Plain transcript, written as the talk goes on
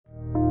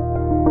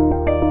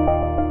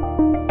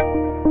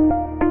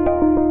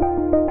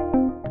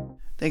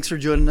Thanks for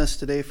joining us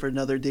today for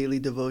another daily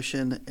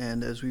devotion.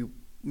 And as we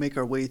make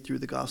our way through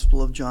the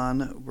Gospel of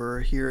John,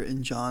 we're here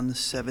in John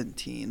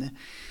 17.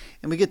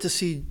 And we get to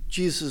see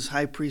Jesus'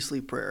 high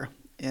priestly prayer.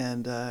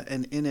 And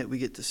in it, we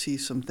get to see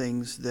some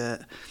things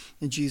that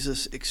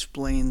Jesus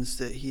explains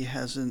that he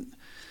hasn't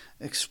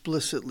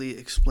explicitly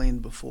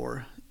explained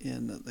before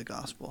in the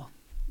Gospel.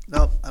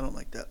 Nope, I don't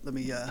like that. Let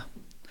me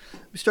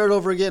start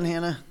over again,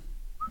 Hannah.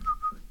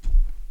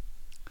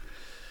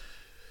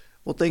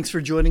 Well, thanks for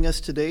joining us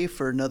today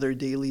for another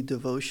daily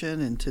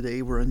devotion, and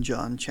today we're in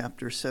John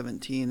chapter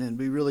 17, and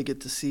we really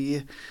get to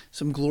see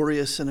some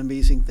glorious and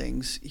amazing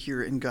things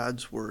here in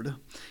God's Word.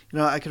 You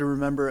know, I can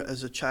remember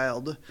as a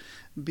child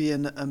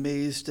being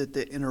amazed at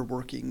the inner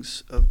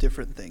workings of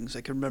different things.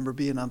 I can remember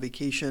being on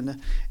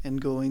vacation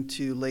and going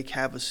to Lake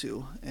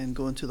Havasu and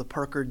going to the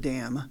Parker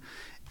Dam,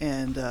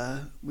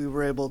 and we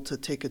were able to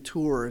take a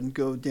tour and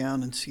go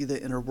down and see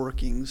the inner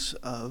workings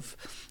of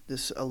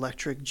this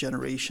electric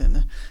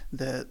generation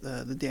that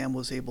the dam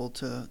was able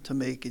to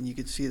make. And you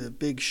could see the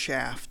big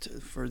shaft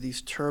for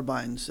these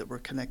turbines that were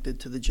connected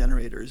to the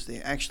generators.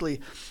 They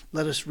actually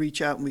let us reach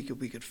out and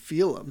we could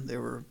feel them. They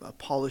were a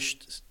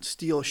polished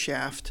steel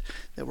shaft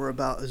that were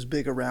about as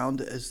big around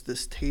as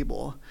this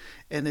table.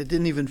 And it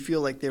didn't even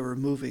feel like they were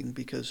moving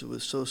because it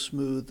was so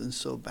smooth and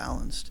so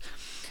balanced.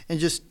 And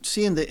just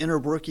seeing the inner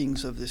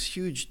workings of this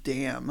huge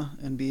dam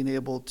and being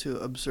able to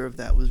observe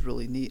that was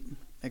really neat.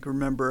 I can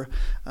remember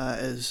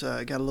as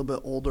I got a little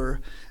bit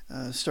older,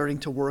 starting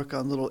to work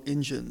on little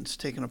engines,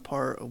 taking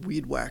apart a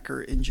weed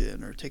whacker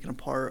engine or taking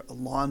apart a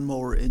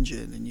lawnmower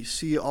engine. And you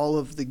see all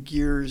of the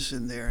gears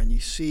in there and you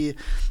see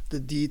the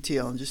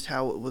detail and just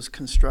how it was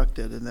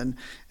constructed. And then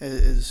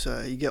as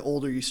you get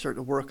older, you start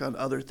to work on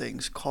other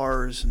things,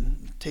 cars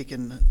and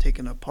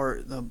taking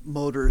apart the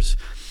motors.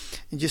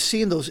 And just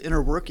seeing those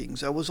inner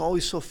workings, that was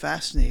always so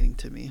fascinating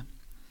to me.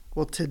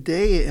 Well,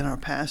 today in our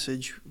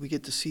passage, we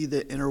get to see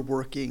the inner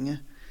working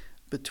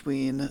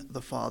between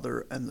the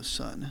Father and the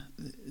Son.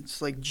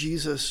 It's like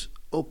Jesus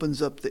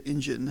opens up the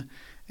engine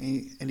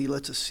and he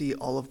lets us see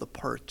all of the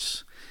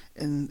parts.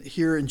 And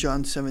here in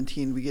John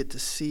 17, we get to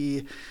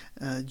see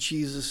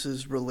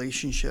Jesus'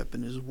 relationship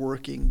and his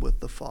working with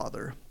the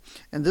Father.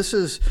 And this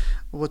is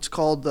what's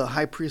called the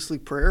high priestly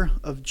prayer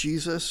of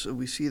Jesus.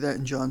 We see that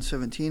in John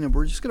 17, and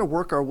we're just going to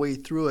work our way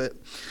through it.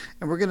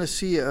 And we're going to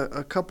see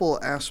a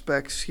couple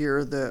aspects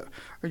here that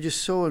are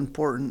just so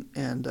important.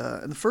 And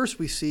the first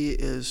we see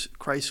is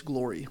Christ's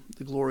glory,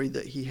 the glory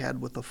that he had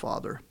with the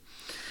Father.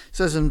 It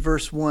says in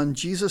verse 1,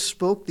 Jesus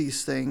spoke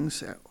these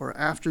things, or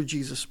after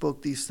Jesus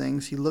spoke these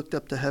things, he looked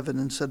up to heaven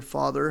and said,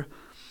 Father,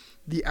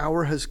 the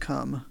hour has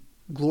come.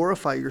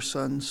 Glorify your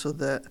Son so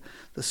that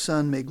the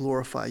Son may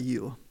glorify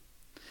you.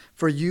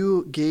 For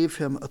you gave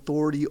him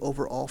authority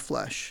over all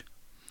flesh,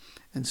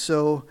 and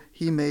so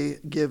he may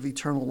give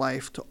eternal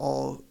life to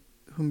all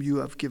whom you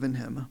have given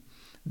him.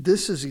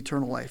 This is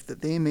eternal life,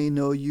 that they may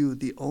know you,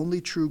 the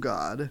only true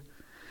God,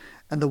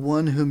 and the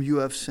one whom you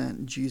have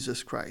sent,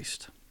 Jesus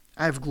Christ.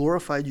 I have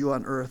glorified you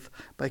on earth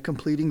by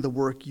completing the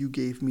work you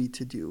gave me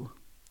to do.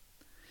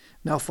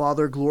 Now,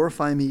 Father,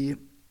 glorify me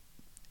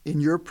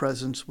in your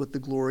presence with the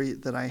glory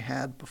that I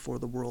had before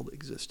the world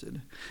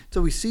existed.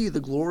 So we see the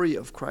glory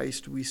of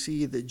Christ. We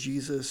see that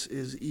Jesus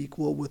is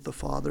equal with the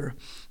Father.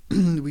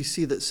 We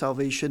see that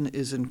salvation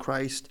is in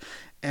Christ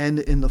and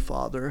in the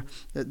Father.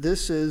 That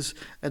this is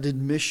an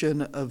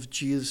admission of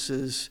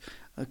Jesus'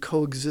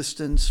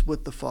 coexistence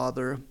with the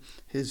Father,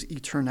 his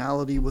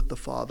eternality with the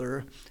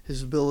Father,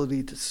 his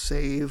ability to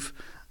save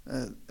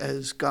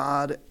as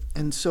God.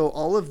 And so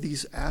all of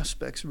these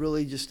aspects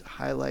really just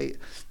highlight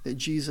that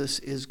Jesus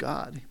is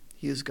God.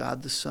 He is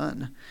God the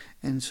Son.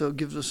 And so it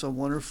gives us a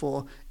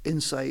wonderful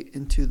insight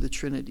into the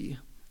Trinity.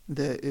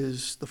 That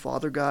is the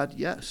Father God?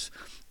 Yes.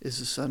 Is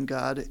the Son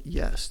God?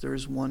 Yes. There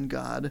is one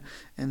God,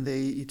 and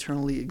they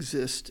eternally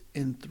exist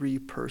in three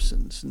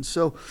persons. And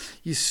so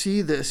you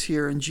see this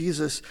here, and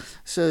Jesus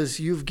says,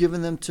 you've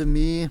given them to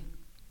me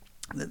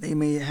that they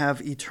may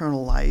have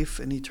eternal life,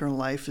 and eternal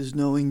life is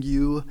knowing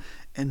you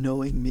and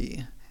knowing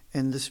me.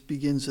 And this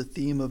begins a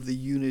theme of the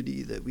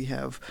unity that we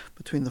have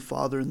between the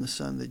Father and the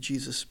Son that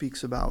Jesus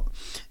speaks about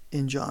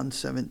in John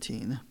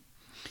 17.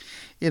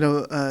 You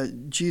know,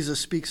 Jesus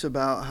speaks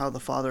about how the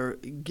Father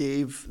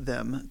gave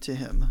them to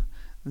him,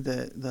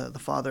 that the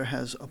Father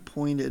has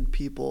appointed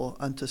people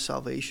unto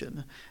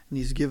salvation, and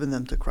he's given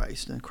them to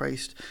Christ, and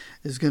Christ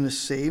is going to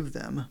save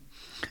them.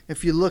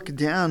 If you look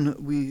down,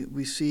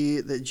 we see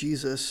that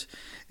Jesus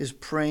is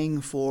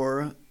praying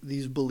for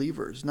these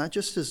believers, not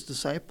just his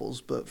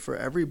disciples, but for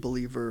every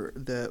believer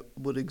that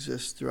would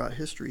exist throughout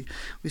history.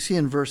 We see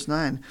in verse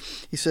 9,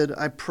 he said,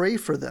 I pray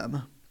for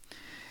them,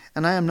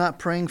 and I am not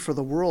praying for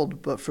the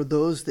world, but for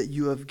those that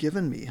you have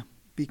given me,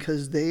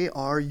 because they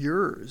are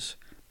yours.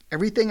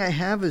 Everything I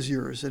have is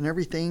yours, and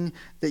everything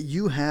that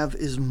you have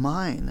is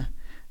mine,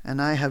 and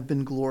I have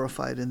been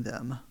glorified in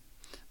them.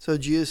 So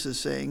Jesus is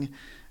saying,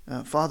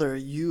 Father,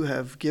 you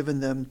have given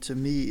them to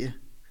me,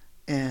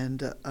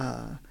 and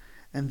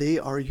they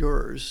are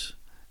yours.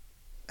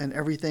 and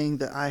everything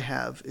that I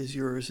have is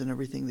yours, and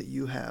everything that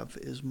you have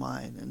is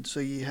mine. And so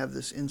you have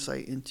this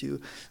insight into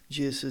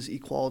Jesus'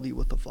 equality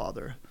with the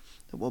Father,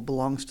 that what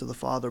belongs to the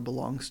Father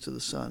belongs to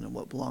the Son, and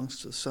what belongs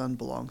to the Son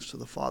belongs to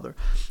the Father.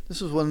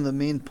 This is one of the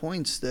main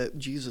points that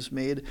Jesus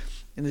made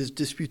in his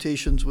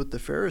disputations with the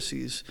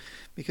Pharisees,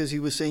 because he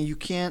was saying, you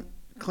can't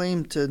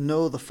claim to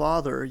know the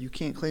Father, you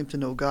can't claim to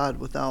know God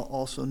without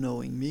also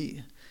knowing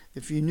me.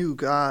 If you knew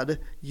God,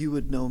 you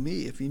would know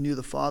me. If you knew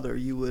the Father,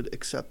 you would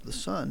accept the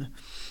Son,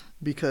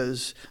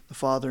 because the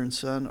Father and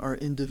Son are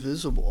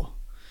indivisible.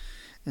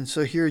 And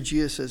so here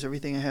Jesus says,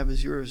 everything I have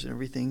is yours, and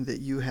everything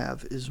that you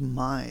have is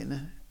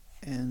mine.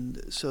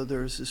 And so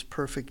there's this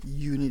perfect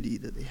unity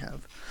that they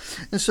have.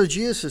 And so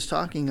Jesus is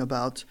talking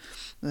about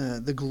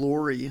the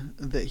glory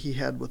that he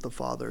had with the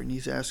Father, and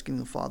he's asking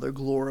the Father,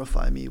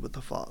 glorify me with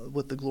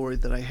the glory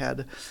that I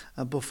had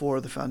before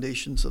the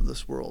foundations of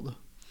this world.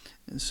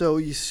 And so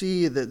you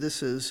see that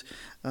this is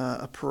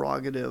a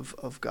prerogative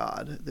of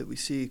God, that we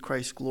see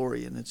Christ's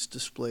glory, and it's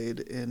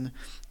displayed in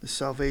the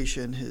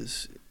salvation,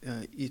 his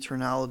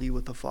eternality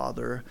with the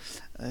Father,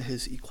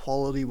 his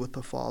equality with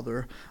the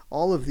Father,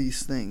 all of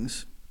these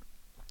things.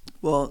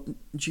 Well,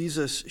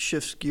 Jesus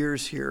shifts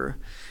gears here,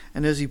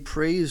 and as he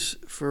prays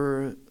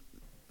for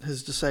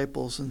his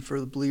disciples and for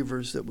the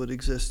believers that would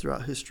exist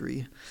throughout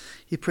history,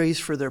 he prays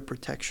for their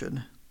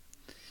protection.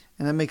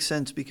 And that makes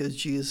sense, because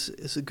Jesus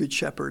is a good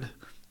shepherd,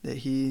 that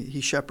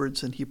he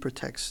shepherds and he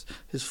protects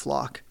his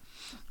flock.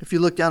 If you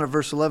look down at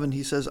verse 11,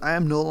 he says, I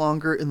am no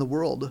longer in the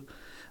world,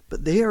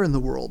 but they are in the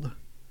world.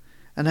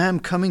 And I am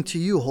coming to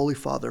you, Holy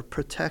Father.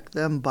 Protect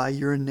them by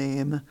your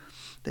name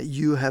that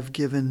you have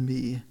given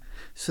me,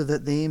 so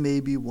that they may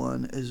be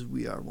one as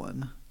we are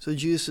one. So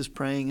Jesus is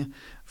praying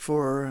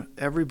for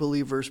every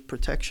believer's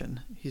protection.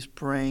 He's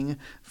praying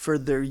for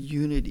their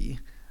unity,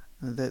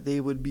 that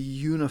they would be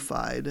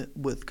unified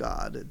with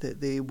God,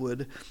 that they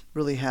would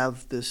really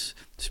have this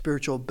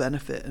spiritual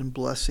benefit and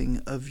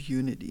blessing of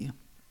unity.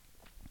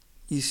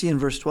 You see in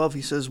verse 12,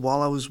 he says,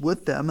 while I was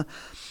with them,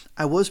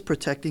 I was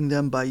protecting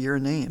them by your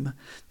name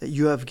that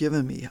you have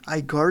given me.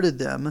 I guarded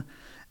them,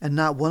 and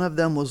not one of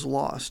them was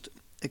lost,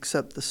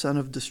 except the son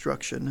of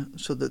destruction,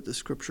 so that the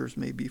scriptures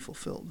may be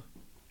fulfilled.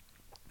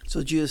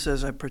 So Jesus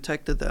says, I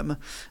protected them,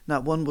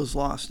 not one was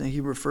lost. Now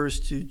he refers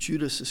to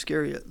Judas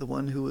Iscariot, the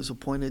one who was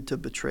appointed to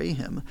betray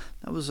him.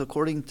 That was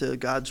according to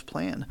God's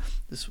plan.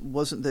 This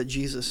wasn't that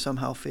Jesus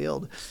somehow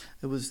failed.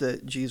 It was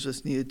that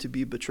Jesus needed to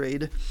be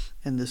betrayed,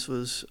 and this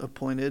was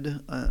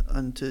appointed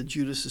unto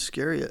Judas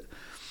Iscariot.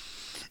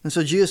 And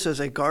so Jesus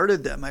says, I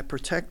guarded them, I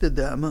protected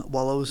them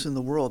while I was in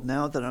the world.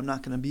 Now that I'm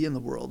not going to be in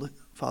the world,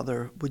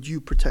 Father, would you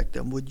protect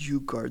them? Would you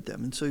guard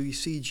them? And so you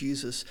see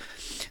Jesus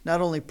not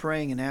only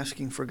praying and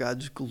asking for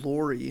God's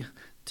glory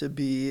to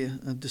be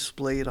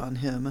displayed on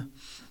him,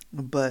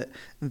 but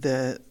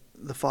that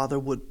the Father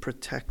would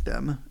protect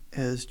them,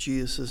 as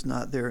Jesus is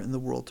not there in the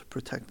world to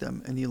protect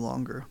them any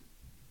longer.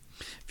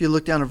 If you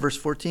look down at verse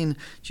 14,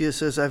 Jesus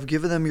says, I've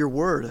given them your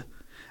word,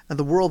 and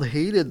the world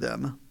hated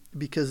them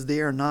because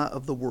they are not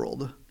of the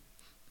world,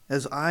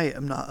 as I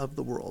am not of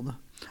the world.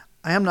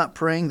 I am not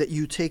praying that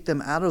you take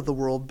them out of the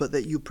world, but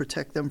that you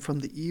protect them from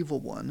the evil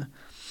one.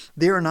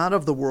 They are not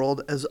of the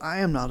world, as I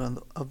am not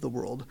of the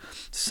world.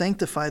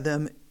 Sanctify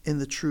them in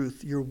the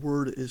truth. Your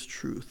word is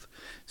truth.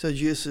 So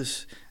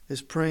Jesus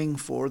is praying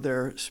for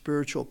their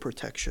spiritual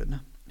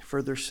protection,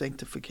 for their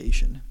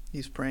sanctification.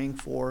 He's praying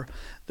for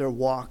their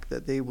walk,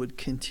 that they would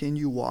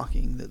continue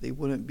walking, that they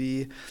wouldn't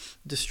be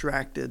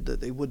distracted, that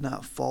they would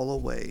not fall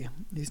away.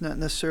 He's not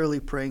necessarily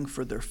praying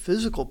for their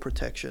physical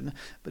protection,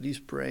 but he's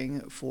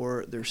praying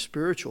for their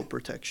spiritual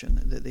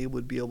protection, that they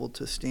would be able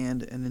to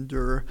stand and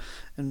endure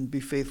and be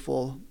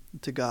faithful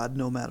to God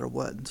no matter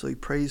what. And so he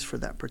prays for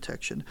that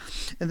protection.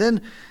 And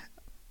then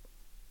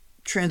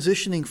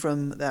transitioning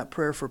from that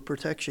prayer for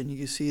protection,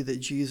 you see that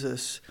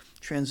Jesus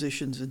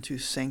transitions into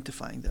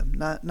sanctifying them.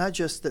 Not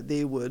just that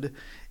they would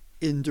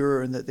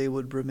endure and that they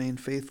would remain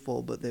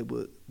faithful, but they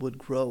would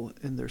grow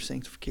in their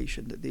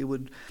sanctification, that they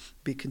would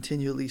be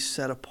continually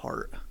set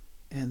apart,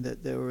 and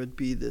that there would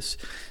be this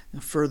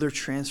further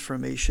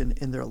transformation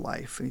in their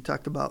life. And he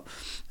talked about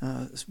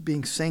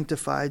being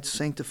sanctified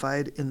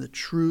in the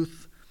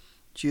truth.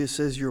 Jesus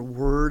says, your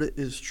word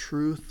is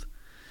truth.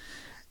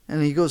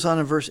 And he goes on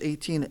in verse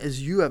 18,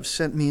 as you have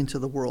sent me into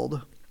the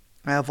world,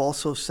 I have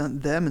also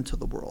sent them into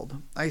the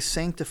world. I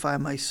sanctify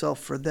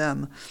myself for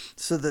them,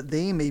 so that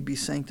they may be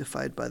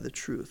sanctified by the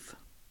truth.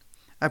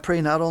 I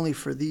pray not only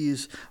for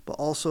these, but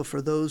also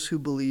for those who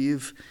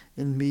believe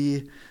in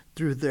me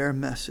through their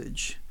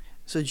message.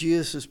 So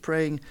Jesus is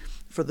praying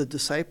for the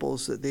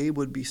disciples, that they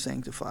would be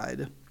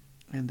sanctified,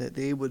 and that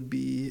they would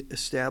be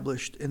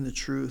established in the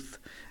truth,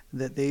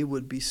 that they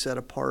would be set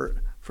apart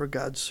for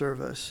God's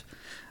service.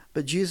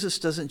 But Jesus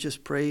doesn't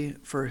just pray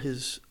for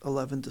his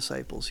 11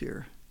 disciples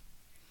here.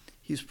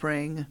 He's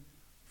praying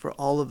for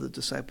all of the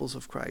disciples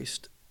of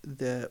Christ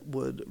that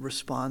would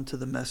respond to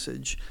the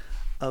message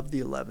of the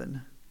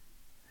 11.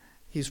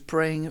 He's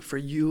praying for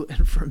you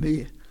and for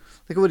me,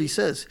 Look at what he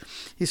says.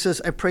 He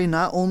says, I pray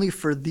not only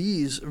for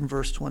these, in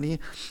verse 20,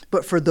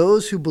 but for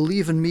those who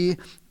believe in me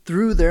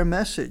through their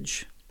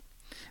message.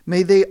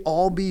 May they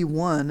all be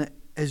one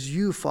as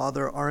you,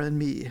 Father, are in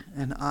me,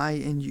 and I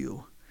in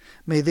you.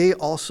 May they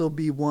also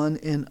be one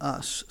in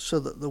us, so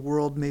that the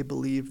world may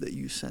believe that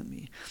you sent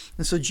me.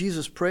 And so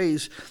Jesus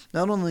prays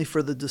not only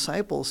for the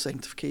disciples'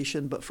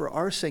 sanctification, but for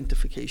our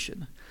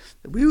sanctification,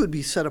 that we would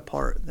be set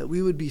apart, that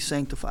we would be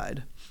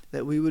sanctified,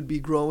 that we would be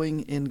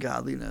growing in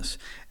godliness,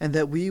 and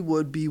that we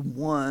would be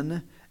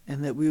one,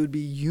 and that we would be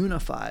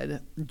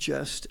unified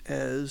just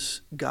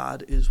as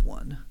God is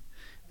one.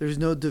 There's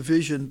no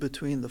division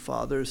between the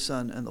Father,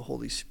 Son, and the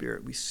Holy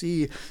Spirit. We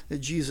see that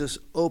Jesus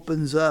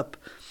opens up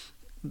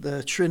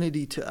the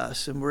Trinity to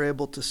us, and we're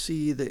able to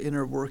see the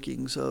inner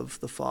workings of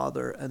the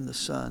Father and the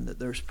Son, that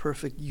there's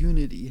perfect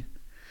unity.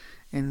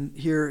 And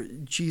here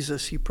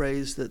Jesus, he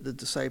prays that the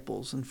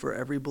disciples and for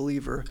every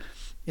believer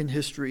in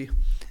history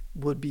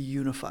would be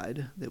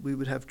unified, that we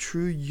would have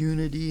true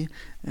unity,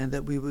 and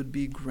that we would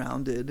be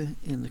grounded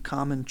in the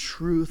common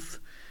truth,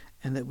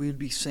 and that we would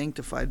be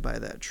sanctified by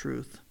that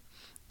truth,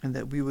 and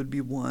that we would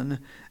be one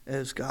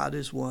as God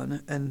is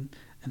one. And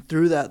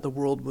through that, the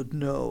world would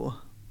know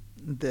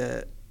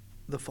that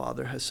the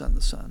Father has sent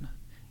the Son.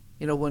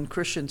 You know, when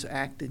Christians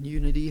act in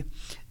unity,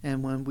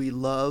 and when we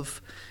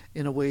love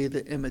in a way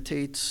that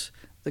imitates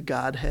the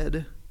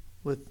Godhead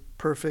with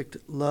perfect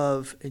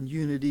love and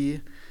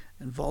unity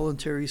and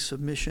voluntary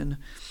submission,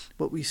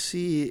 what we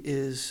see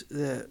is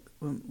that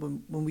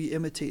when we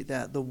imitate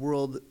that, the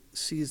world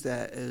sees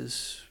that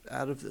as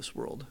out of this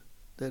world,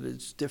 that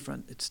it's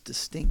different, it's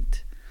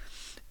distinct.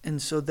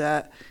 And so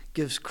that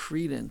gives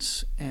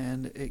credence,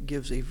 and it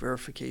gives a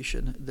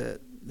verification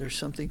that there's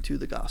something to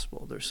the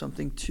gospel. There's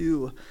something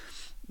to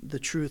the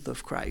truth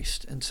of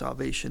Christ and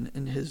salvation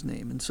in his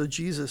name. And so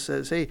Jesus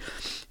says, hey,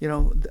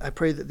 I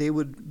pray that they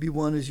would be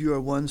one as you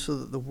are one, so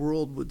that the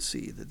world would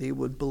see, that they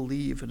would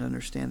believe and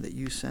understand that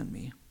you sent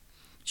me.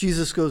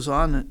 Jesus goes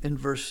on in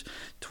verse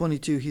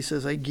 22. He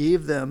says, I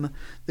gave them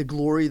the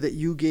glory that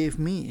you gave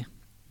me.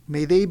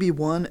 May they be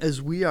one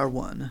as we are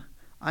one.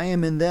 I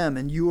am in them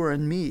and you are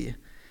in me.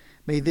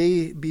 May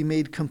they be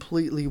made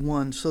completely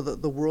one, so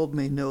that the world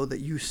may know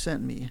that you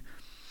sent me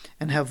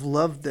and have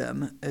loved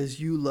them as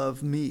you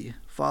love me.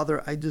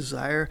 Father, I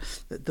desire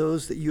that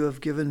those that you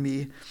have given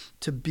me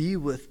to be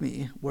with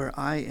me where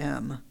I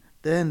am.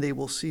 Then they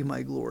will see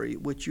my glory,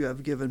 which you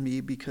have given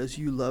me because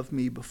you loved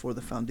me before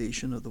the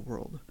foundation of the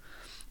world.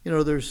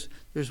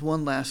 There's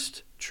one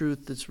last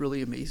truth that's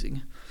really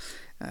amazing.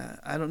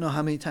 I don't know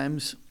how many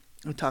times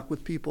I talk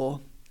with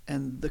people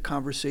and the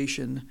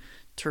conversation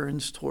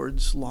turns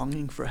towards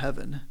longing for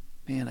heaven.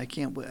 Man, I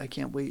can't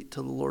wait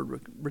till the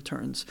Lord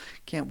returns.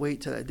 Can't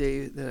wait till that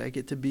day that I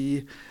get to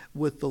be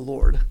with the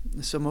Lord.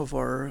 Some of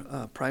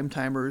our prime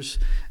timers,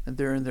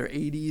 they're in their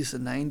 80s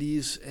and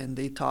 90s, and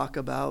they talk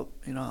about,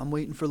 I'm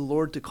waiting for the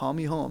Lord to call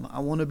me home. I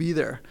want to be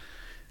there.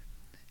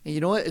 And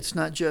you know what? It's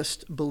not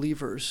just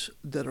believers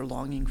that are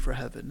longing for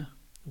heaven.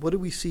 What do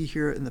we see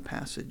here in the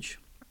passage?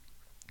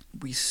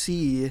 We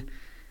see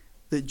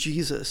that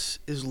Jesus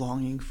is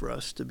longing for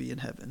us to be in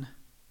heaven.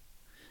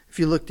 If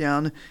you look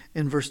down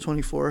in verse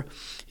 24,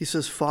 he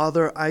says,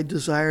 Father, I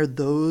desire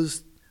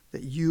those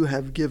that you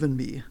have given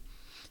me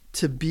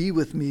to be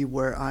with me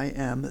where I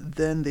am.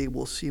 Then they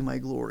will see my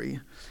glory,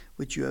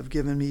 which you have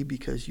given me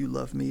because you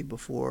loved me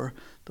before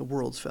the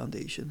world's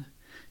foundation.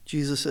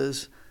 Jesus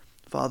says,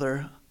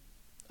 Father,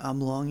 I'm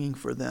longing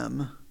for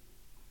them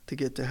to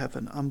get to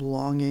heaven. I'm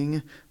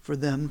longing for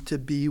them to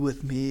be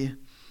with me,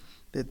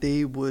 that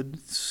they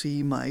would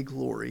see my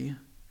glory.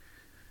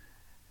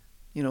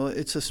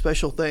 It's a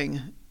special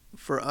thing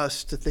for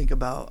us to think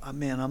about,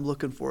 man, I'm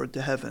looking forward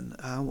to heaven.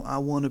 I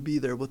want to be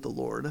there with the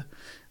Lord.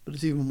 But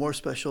it's even more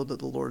special that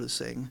the Lord is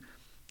saying,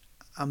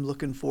 I'm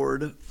looking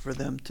forward for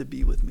them to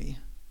be with me.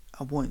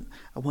 I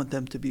want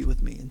them to be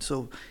with me. And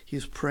so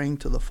he's praying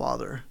to the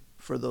Father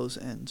for those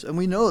ends. And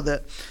we know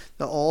that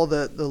all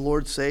that the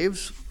Lord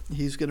saves,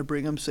 he's going to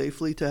bring them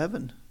safely to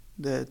heaven.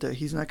 That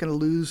he's not going to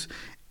lose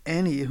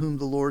any whom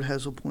the Lord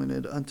has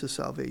appointed unto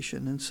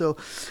salvation. And so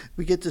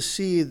we get to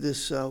see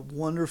this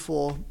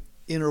wonderful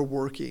inner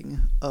working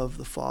of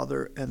the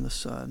Father and the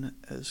Son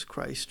as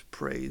Christ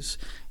prays.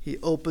 He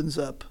opens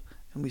up,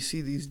 and we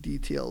see these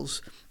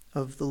details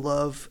of the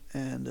love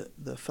and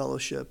the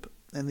fellowship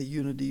and the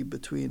unity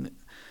between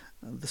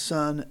the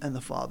Son and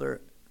the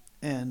Father.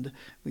 And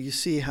we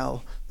see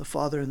how the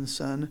Father and the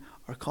Son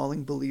are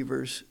calling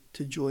believers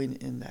to join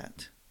in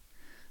that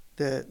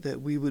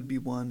we would be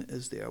one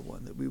as they are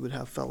one, that we would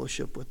have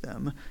fellowship with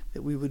them,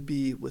 that we would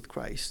be with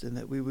Christ, and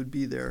that we would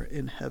be there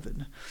in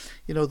heaven.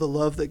 The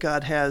love that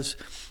God has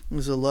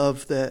is a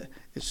love that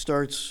it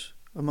starts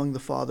among the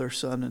Father,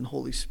 Son, and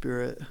Holy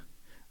Spirit,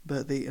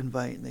 but they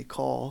invite and they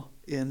call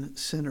in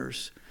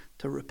sinners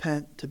to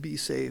repent, to be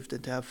saved,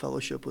 and to have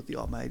fellowship with the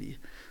Almighty.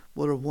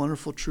 What a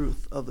wonderful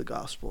truth of the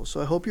gospel. So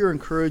I hope you're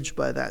encouraged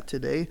by that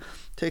today.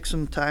 Take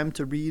some time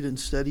to read and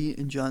study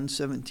in John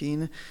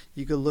 17.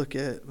 You can look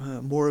at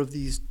more of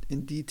these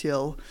in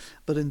detail.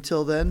 But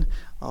until then,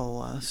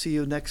 I'll see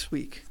you next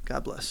week.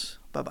 God bless.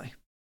 Bye-bye.